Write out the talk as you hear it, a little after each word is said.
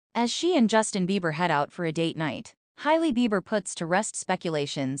As she and Justin Bieber head out for a date night, Hailey Bieber puts to rest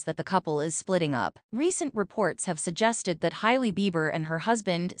speculations that the couple is splitting up. Recent reports have suggested that Hailey Bieber and her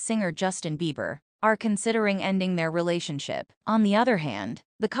husband, singer Justin Bieber, are considering ending their relationship. On the other hand,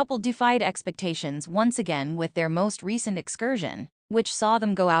 the couple defied expectations once again with their most recent excursion, which saw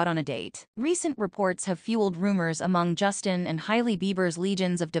them go out on a date. Recent reports have fueled rumors among Justin and Hailey Bieber's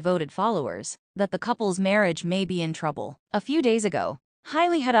legions of devoted followers that the couple's marriage may be in trouble. A few days ago,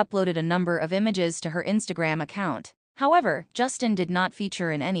 Hailey had uploaded a number of images to her Instagram account. However, Justin did not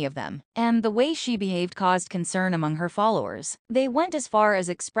feature in any of them, and the way she behaved caused concern among her followers. They went as far as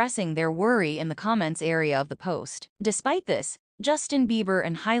expressing their worry in the comments area of the post. Despite this, Justin Bieber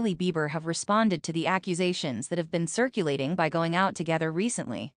and Hailey Bieber have responded to the accusations that have been circulating by going out together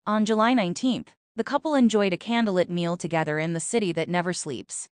recently. On July 19th, the couple enjoyed a candlelit meal together in the city that never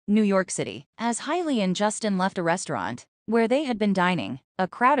sleeps, New York City. As Hailey and Justin left a restaurant where they had been dining, a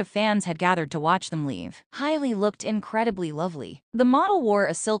crowd of fans had gathered to watch them leave. Hailey looked incredibly lovely. The model wore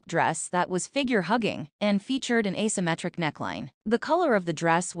a silk dress that was figure-hugging and featured an asymmetric neckline. The color of the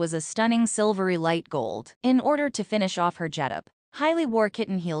dress was a stunning silvery light gold. In order to finish off her getup, Hailey wore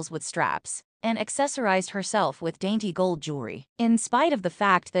kitten heels with straps and accessorized herself with dainty gold jewelry. In spite of the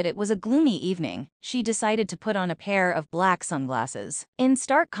fact that it was a gloomy evening, she decided to put on a pair of black sunglasses. In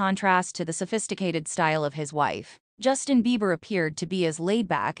stark contrast to the sophisticated style of his wife, Justin Bieber appeared to be as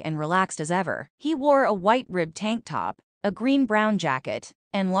laid-back and relaxed as ever. He wore a white-ribbed tank top, a green-brown jacket,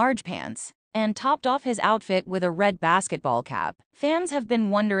 and large pants, and topped off his outfit with a red basketball cap. Fans have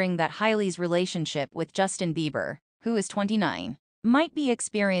been wondering that Hailey's relationship with Justin Bieber, who is 29, might be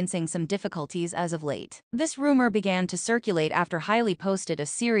experiencing some difficulties as of late. This rumor began to circulate after Hailey posted a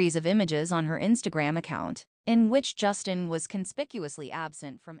series of images on her Instagram account, in which Justin was conspicuously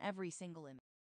absent from every single image.